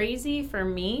is crazy for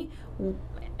me,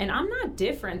 and I'm not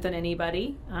different than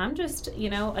anybody. I'm just,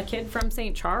 a kid from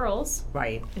St. Charles.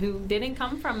 Right. Who didn't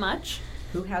come from much.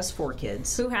 Who has 4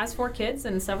 kids. Who has 4 kids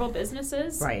and several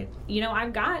businesses. Right.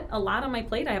 I've got a lot on my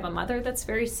plate. I have a mother that's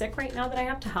very sick right now that I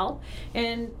have to help.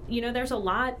 And, there's a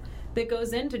lot that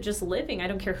goes into just living. I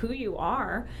don't care who you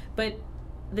are, but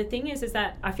the thing is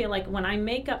that I feel like when I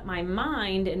make up my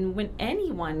mind, and when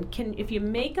anyone can, if you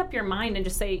make up your mind and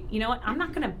just say, you know what, I'm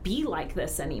not going to be like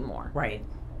this anymore. Right.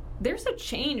 There's a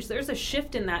change, there's a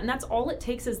shift in that, and that's all it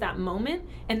takes is that moment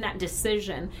and that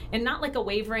decision, and not like a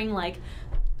wavering, like,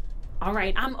 all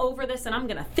right, I'm over this and I'm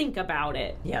going to think about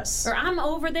it. Yes. Or I'm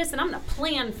over this and I'm going to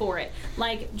plan for it.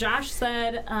 Like Josh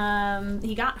said,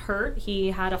 he got hurt.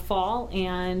 He had a fall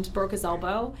and broke his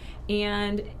elbow.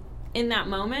 And in that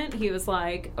moment, he was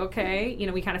like, okay, you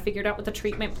know, we kind of figured out what the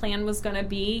treatment plan was going to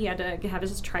be. He had to have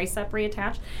his tricep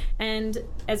reattached. And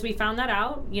as we found that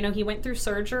out, you know, he went through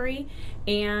surgery.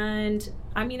 And,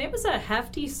 I mean, it was a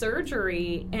hefty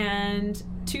surgery. And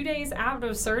 2 days out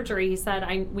of surgery, he said,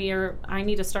 I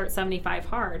need to start 75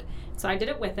 hard. So I did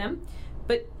it with him.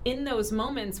 But in those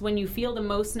moments, when you feel the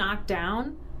most knocked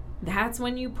down, that's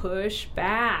when you push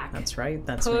back. That's right.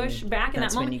 Push back in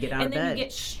that moment. When you get out and of then bed. you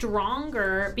get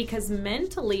stronger, because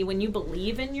mentally, when you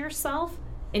believe in yourself,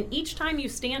 and each time you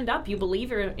stand up, you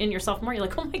believe in yourself more. You're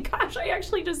like, oh my gosh, I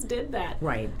actually just did that.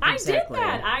 Right. Exactly.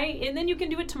 I did that. And then you can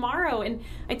do it tomorrow. And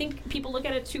I think people look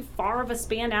at it too far of a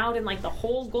span out, and like the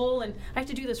whole goal, and I have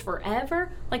to do this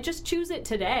forever. Like, just choose it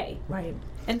today. Right.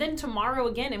 And then tomorrow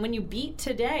again. And when you beat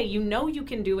today, you know you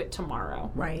can do it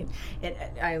tomorrow. Right. And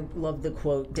I love the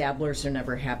quote, dabblers are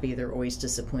never happy. They're always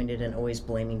disappointed and always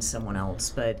blaming someone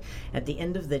else. But at the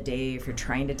end of the day, if you're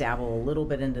trying to dabble a little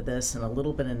bit into this and a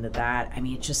little bit into that, I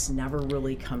mean, it just never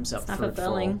really comes up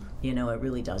fruitful. You know, it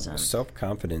really doesn't.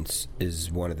 Self-confidence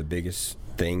is one of the biggest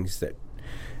things that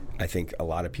I think a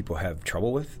lot of people have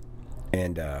trouble with.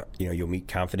 And, you know, you'll meet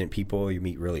confident people, you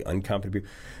meet really unconfident people.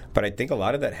 But I think a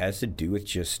lot of that has to do with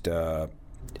just, I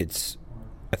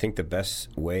think the best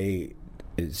way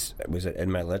was it Ed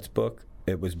Milet's book?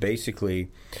 It was basically,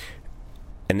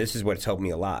 and this is what's helped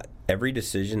me a lot, every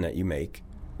decision that you make,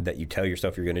 that you tell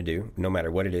yourself you're going to do, no matter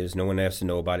what it is, no one has to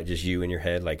know about it, just you in your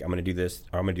head, like, I'm going to do this,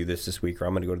 or I'm going to do this week, or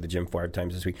I'm going to go to the gym 5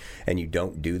 times this week, and you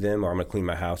don't do them, or I'm going to clean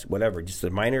my house, whatever, just the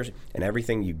minors, and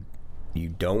everything you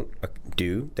don't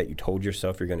do that you told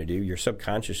yourself you're going to do, you're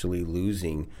subconsciously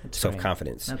losing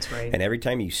self-confidence. That's right. And every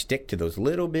time you stick to those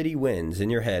little bitty wins in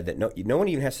your head that no one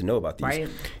even has to know about these, right.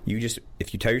 You just,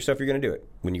 if you tell yourself you're going to do it,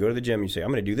 when you go to the gym, you say, I'm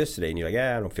going to do this today, and you're like,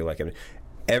 I don't feel like it.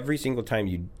 Every single time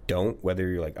you don't, whether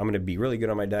you're like, I'm going to be really good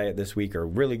on my diet this week, or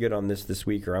really good on this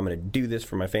week, or I'm going to do this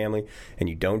for my family, and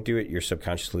you don't do it, you're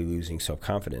subconsciously losing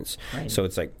self-confidence. Right. So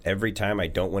it's like every time I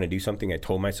don't want to do something I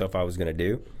told myself I was going to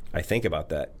do, I think about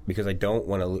that, because I don't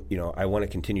want to, you know, I want to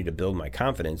continue to build my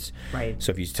confidence. Right.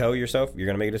 So if you tell yourself you're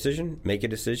going to make a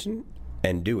decision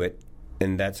and do it.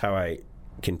 And that's how I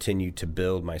continue to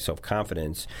build my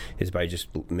self-confidence, is by just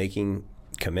making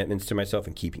commitments to myself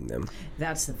and keeping them.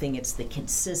 That's the thing. It's the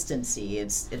consistency.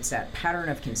 It's that pattern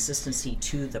of consistency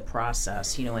to the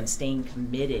process, you know, and staying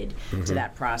committed to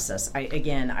that process.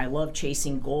 I love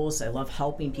chasing goals. I love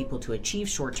helping people to achieve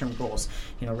short-term goals.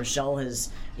 You know, Rauchel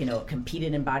has, you know,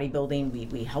 competed in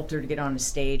bodybuilding. We helped her to get on the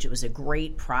stage. It was a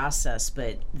great process,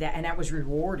 but that was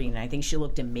rewarding. I think she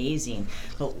looked amazing.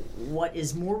 But what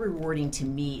is more rewarding to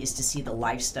me is to see the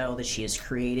lifestyle that she has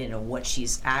created and what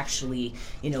she's actually,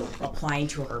 you know, applying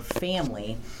to her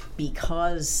family,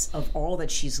 because of all that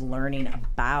she's learning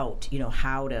about, you know,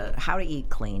 how to eat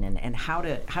clean and how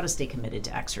to stay committed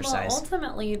to exercise. Well,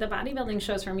 ultimately, the bodybuilding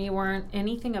shows for me weren't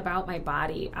anything about my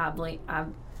body, oddly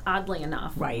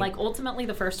enough. Right. Like, ultimately,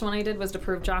 the first one I did was to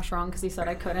prove Josh wrong, because he said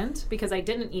I couldn't, because I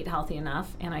didn't eat healthy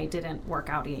enough, and I didn't work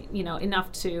out, you know,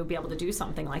 enough to be able to do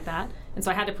something like that. And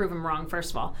so I had to prove him wrong, first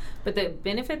of all. But the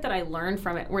benefit that I learned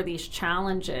from it were these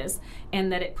challenges,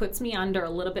 and that it puts me under a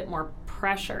little bit more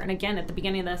pressure. And again, at the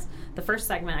beginning of the first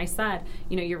segment, I said,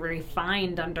 you know, you're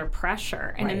refined under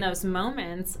pressure. And in those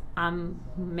moments, I'm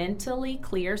mentally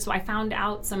clear. So I found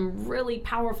out some really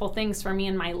powerful things for me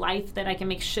in my life, that I can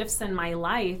make shifts in my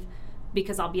life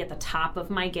because I'll be at the top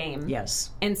of my game. Yes.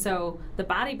 And so the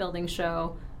bodybuilding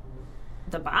show,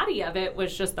 the body of it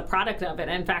was just the product of it.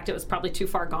 In fact, it was probably too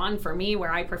far gone for me,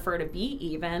 where I prefer to be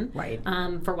even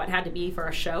for what had to be for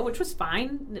a show, which was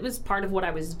fine. It was part of what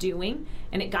I was doing,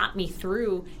 and it got me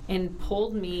through and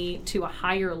pulled me to a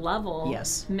higher level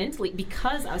mentally,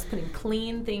 because I was putting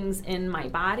clean things in my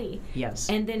body. Yes.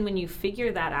 And then when you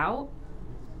figure that out,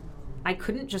 I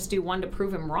couldn't just do one to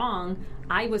prove him wrong.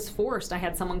 I was forced. I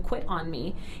had someone quit on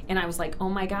me, and I was like, oh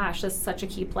my gosh, this is such a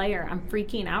key player. I'm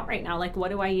freaking out right now. Like,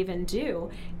 what do I even do?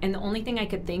 And the only thing I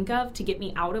could think of to get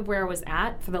me out of where I was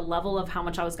at, for the level of how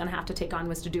much I was going to have to take on,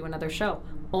 was to do another show,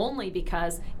 only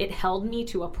because it held me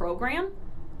to a program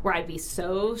where I'd be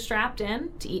so strapped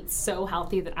in to eat so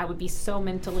healthy that I would be so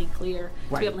mentally clear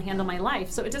to be able to handle my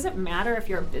life. So it doesn't matter if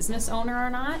you're a business owner or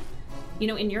not.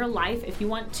 in your life, if you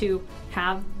want to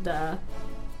have the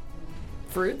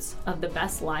fruits of the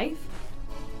best life,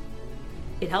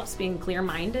 it helps being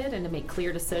clear-minded and to make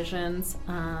clear decisions,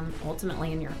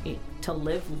 ultimately to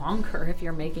live longer if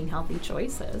you're making healthy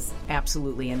choices.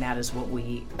 Absolutely, and that is what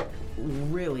we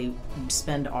really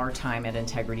spend our time at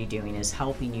Integrity doing, is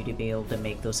helping you to be able to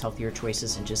make those healthier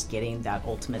choices and just getting that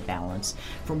ultimate balance.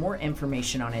 For more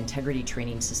information on Integrity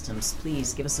Training Systems,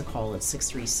 please give us a call at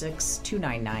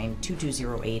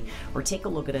 636-299-2208 or take a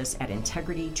look at us at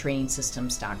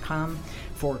integritytrainingsystems.com.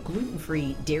 For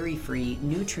gluten-free, dairy-free,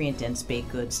 nutrient-dense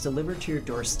baked goods delivered to your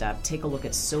doorstep, take a look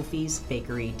at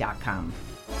sophiesbakery.com.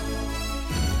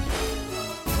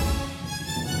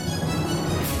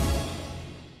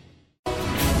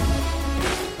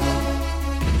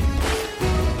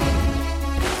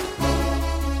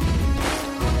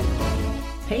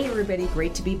 Hey everybody,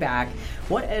 great to be back.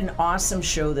 What an awesome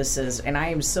show this is, and I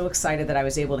am so excited that I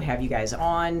was able to have you guys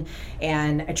on,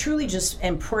 and I truly just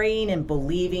am praying and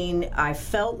believing. I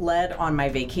felt led on my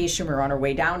vacation. We were on our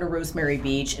way down to Rosemary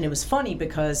Beach, and it was funny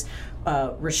because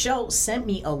Rauchel sent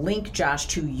me a link, Josh,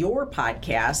 to your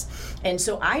podcast, and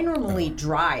so I normally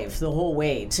drive the whole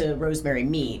way to Rosemary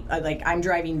Meet. I'm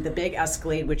driving the big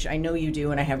Escalade, which I know you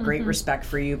do, and I have great respect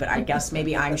for you, but I guess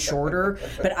maybe I'm shorter,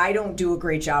 but I don't do a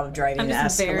great job of driving the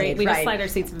Escalade. We just slide our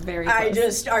seats very close.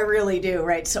 I really do,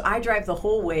 right? So I drive the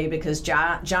whole way because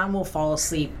John will fall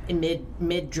asleep in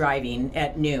mid driving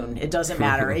at noon. It doesn't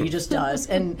matter. He just does.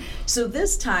 And so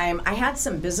this time I had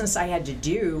some business I had to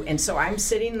do, and so I'm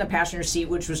sitting in the passenger seat,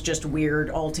 which was just weird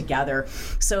altogether.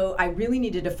 So I really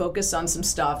needed to focus on some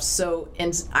stuff.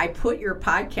 And I put your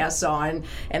podcast on,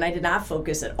 and I did not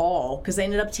focus at all because I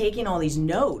ended up taking all these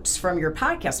notes from your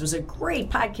podcast. It was a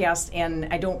great podcast, and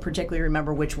I don't particularly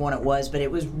remember which one it was, but it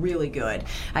was really good.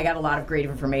 I got a lot of great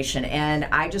information, and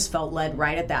I just felt led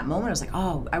right at that moment. I was like,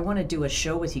 oh, I want to do a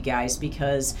show with you guys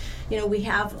because, we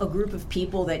have a group of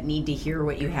people that need to hear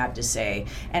what you have to say.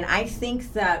 And I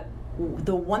think that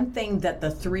the one thing that the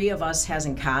three of us has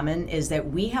in common is that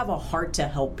we have a heart to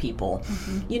help people.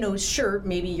 Mm-hmm. Sure,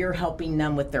 maybe you're helping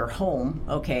them with their home,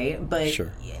 okay? But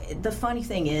sure. The funny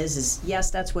thing is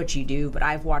yes, that's what you do, but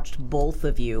I've watched both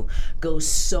of you go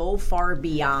so far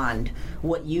beyond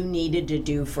what you needed to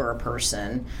do for a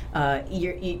person.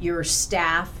 Your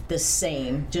staff, the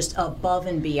same, just above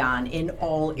and beyond in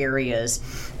all areas.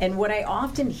 And what I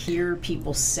often hear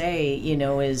people say,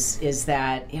 is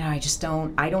that, I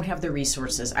don't have the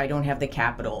resources, I don't have the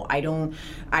capital, I don't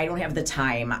have the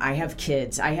time, I have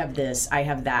kids, I have this, I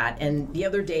have that. And the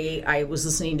other day I was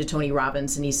listening to Tony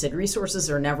Robbins, and he said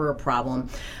resources are never a problem,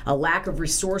 a lack of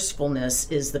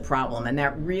resourcefulness is the problem. And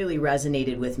that really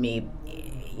resonated with me.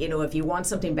 If you want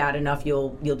something bad enough,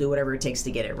 you'll do whatever it takes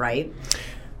to get it, right?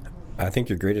 I think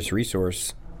your greatest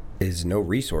resource is no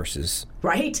resources.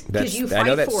 Right? Because you fight I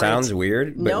know that for sounds it.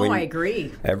 Weird, but no, I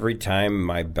agree. Every time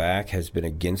my back has been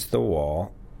against the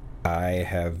wall, I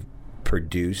have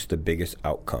produced the biggest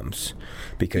outcomes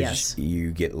because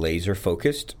you get laser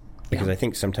focused. Because I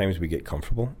think sometimes we get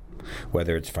comfortable,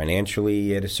 whether it's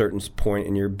financially at a certain point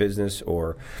in your business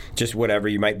or just whatever.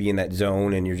 You might be in that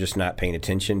zone and you're just not paying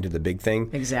attention to the big thing.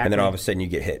 Exactly. And then all of a sudden you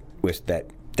get hit with that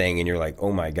thing and you're like,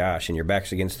 oh my gosh, and your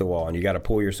back's against the wall and you got to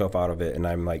pull yourself out of it. And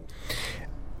I'm like,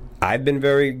 I've been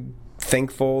very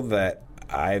thankful that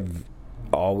I've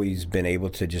always been able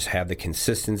to just have the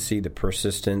consistency, the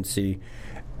persistency,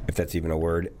 if that's even a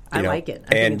word. I like it.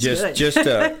 I and think it's just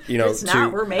it's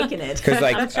not. We're making it.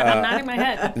 Because I'm nodding my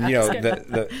head.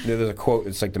 There's a quote.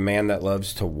 It's like the man that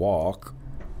loves to walk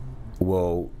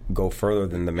will go further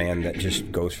than the man that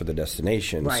just goes for the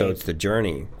destination. Right. So it's the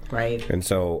journey. Right. And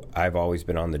so I've always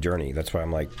been on the journey. That's why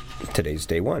I'm like, today's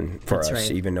day one for us,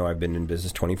 right. Even though I've been in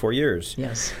business 24 years.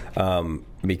 Yes.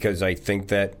 Because I think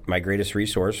that my greatest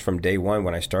resource from day one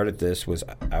when I started this was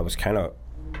I was kind of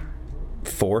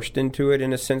forced into it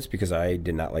in a sense because I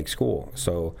did not like school.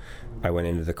 So I went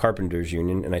into the Carpenters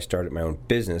Union and I started my own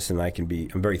business, and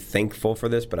I'm very thankful for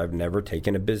this, but I've never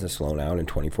taken a business loan out in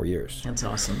 24 years. That's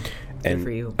awesome. Good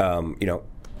for you.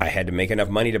 I had to make enough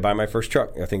money to buy my first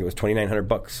truck. I think it was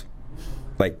 $2,900.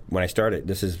 Like when I started,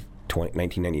 this is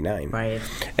 1999. Right.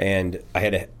 And I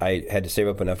had to save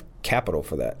up enough capital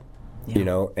for that.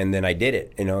 Yeah. And then I did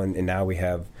it, and now we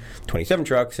have 27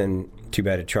 trucks, and too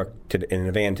bad a truck in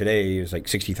a van today is like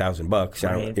 $60,000.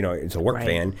 Right. It's a work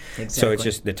van. Exactly. So it's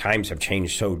just the times have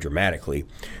changed so dramatically.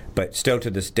 But still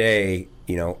to this day,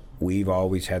 we've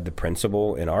always had the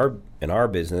principle in our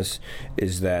business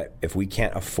is that if we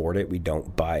can't afford it, we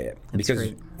don't buy it. That's because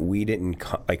great. we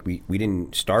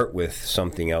didn't start with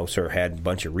something else or had a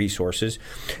bunch of resources.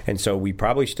 And so we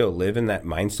probably still live in that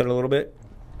mindset a little bit.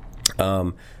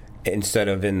 instead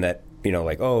of in that,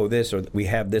 like, oh, this or we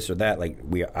have this or that, like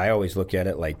I always look at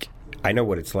it like I know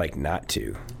what it's like not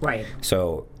to. Right.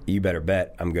 So you better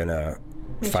bet I'm going to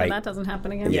Make fight. sure that doesn't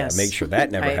happen again. Yeah, make sure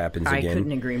that never happens again. I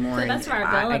couldn't agree more. So that's our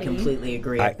I ability. completely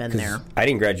agree. I've been there. I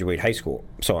didn't graduate high school.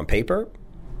 So on paper,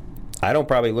 I don't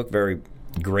probably look very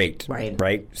great.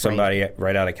 Right? Somebody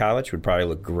right out of college would probably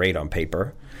look great on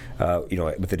paper,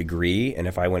 with a degree. And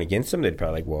if I went against them, they'd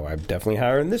probably like, well, I'm definitely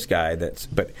higher than this guy.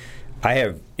 But I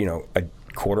have, a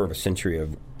quarter of a century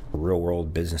of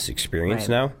real-world business experience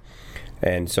now.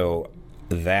 And so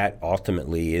that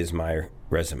ultimately is my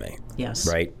resume.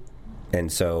 Yes. Right? And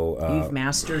so you've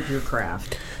mastered your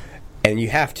craft. And you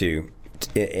have to.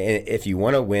 If you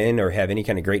want to win or have any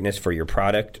kind of greatness for your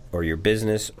product or your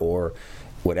business or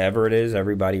whatever it is,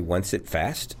 everybody wants it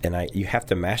fast. And you have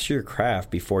to master your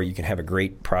craft before you can have a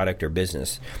great product or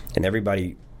business. And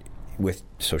everybody, with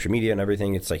social media and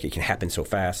everything, it's like it can happen so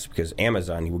fast because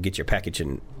Amazon will get your package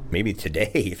in maybe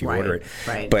today if you order it.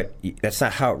 Right. But that's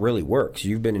not how it really works.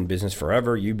 You've been in business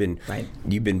forever. You've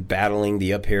been battling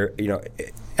the up here.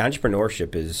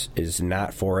 Entrepreneurship is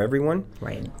not for everyone.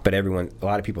 Right. But a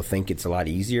lot of people think it's a lot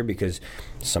easier because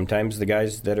sometimes the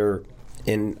guys that are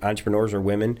in entrepreneurs or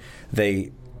women,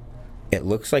 it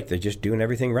looks like they're just doing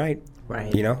everything right.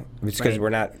 Right. It's because we're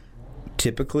not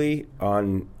typically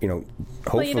on, hopefully.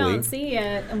 Well, you don't see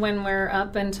it when we're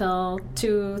up until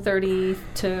 2:30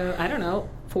 to, I don't know,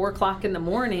 4 o'clock in the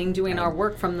morning doing our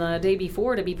work from the day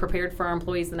before to be prepared for our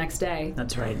employees the next day.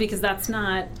 That's right. Because that's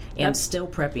not... And still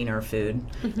prepping our food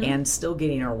and still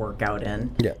getting our workout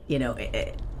in. Yeah.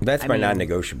 That's my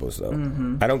non-negotiables, though.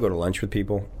 Mm-hmm. I don't go to lunch with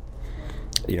people.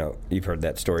 You've heard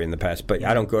that story in the past, but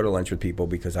I don't go to lunch with people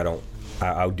because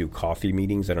I'll do coffee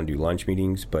meetings. I don't do lunch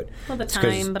meetings, but the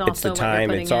time, but also it's the time.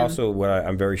 What you're it's also what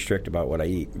I'm very strict about what I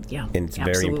eat. Yeah, and it's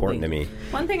very important to me.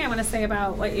 One thing I want to say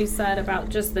about what you said about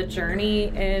just the journey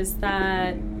is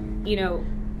that,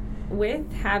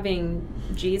 with having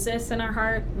Jesus in our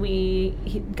heart,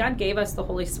 God gave us the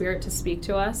Holy Spirit to speak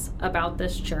to us about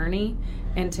this journey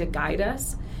and to guide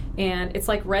us. And it's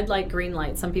like red light, green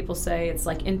light. Some people say it's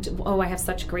like, I have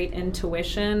such great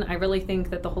intuition. I really think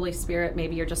that the Holy Spirit,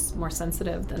 maybe you're just more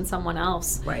sensitive than someone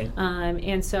else. Right.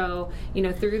 And so,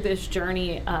 through this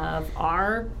journey of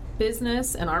our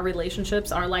business and our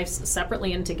relationships, our lives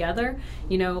separately and together,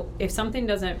 if something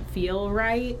doesn't feel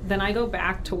right, then I go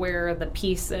back to where the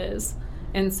peace is.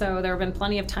 And so there have been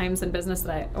plenty of times in business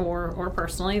that or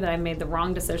personally that I made the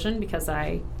wrong decision because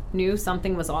I knew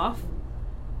something was off.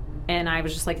 And I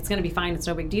was just like, it's going to be fine. It's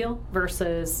no big deal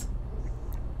versus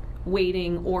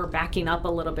waiting or backing up a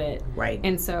little bit. Right.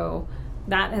 And so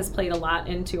that has played a lot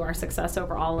into our success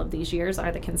over all of these years,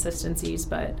 are the consistencies,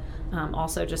 but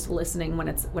also just listening when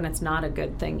it's not a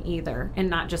good thing either, and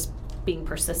not just being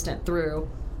persistent through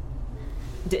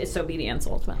disobedience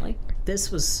ultimately.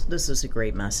 This is a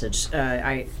great message.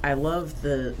 I love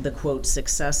the quote,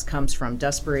 success comes from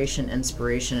desperation,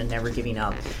 inspiration, and never giving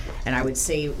up. And I would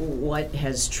say what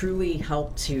has truly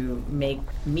helped to make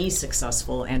me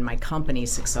successful and my company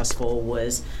successful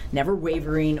was never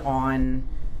wavering on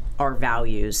our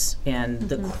values and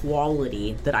the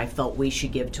quality that I felt we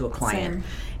should give to a client.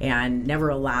 And never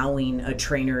allowing a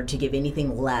trainer to give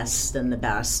anything less than the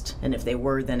best. And if they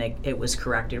were, then it was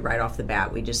corrected right off the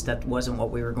bat. That wasn't what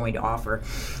we were going to offer.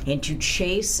 And to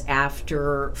chase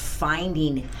after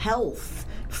finding health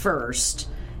first,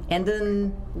 and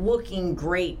then looking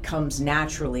great comes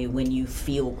naturally when you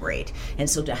feel great. And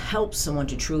so to help someone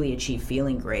to truly achieve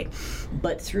feeling great.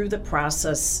 But through the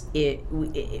process,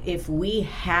 if we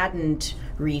hadn't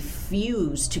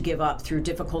refused to give up through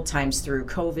difficult times, through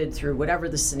COVID, through whatever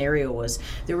the scenario was,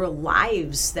 there were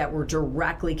lives that were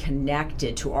directly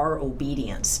connected to our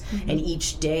obedience. And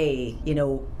each day,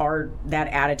 that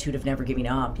attitude of never giving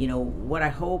up, what I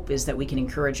hope is that we can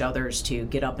encourage others to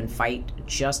get up and fight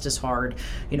just as hard,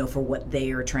 for what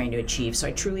they are trying to achieve. So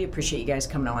I truly appreciate you guys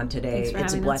coming on today.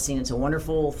 It's a blessing. It's a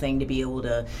wonderful thing to be able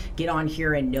to get on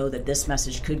here and know that this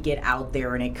message could get out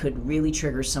there and it could really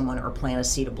trigger someone or plant a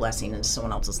seed of blessing into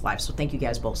someone else's life. So thank you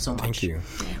guys both so much. Thank you.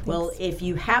 Well, if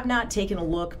you have not taken a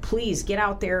look, please get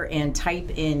out there and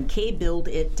type in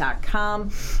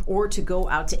KBUILDit.com or to go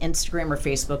out to Instagram or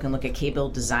Facebook and look at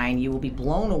KBUILD Design. You will be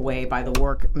blown away by the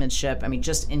workmanship.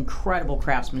 Just incredible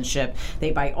craftsmanship. They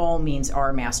by all means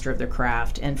are a master of their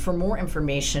craft. And for more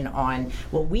information on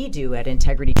what we do at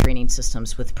Integrity Training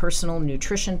Systems with personal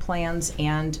nutrition plans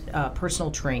and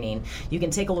personal training, you can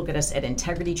take a look at us at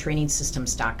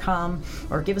integritytrainingsystems.com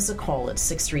or give us a call at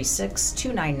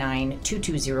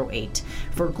 636-299-2208.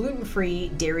 For gluten-free,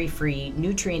 dairy-free,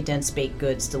 nutrient-dense baked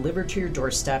goods delivered to your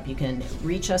doorstep, you can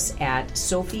reach us at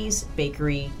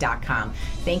sophiesbakery.com.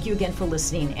 Thank you again for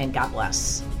listening, and God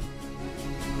bless.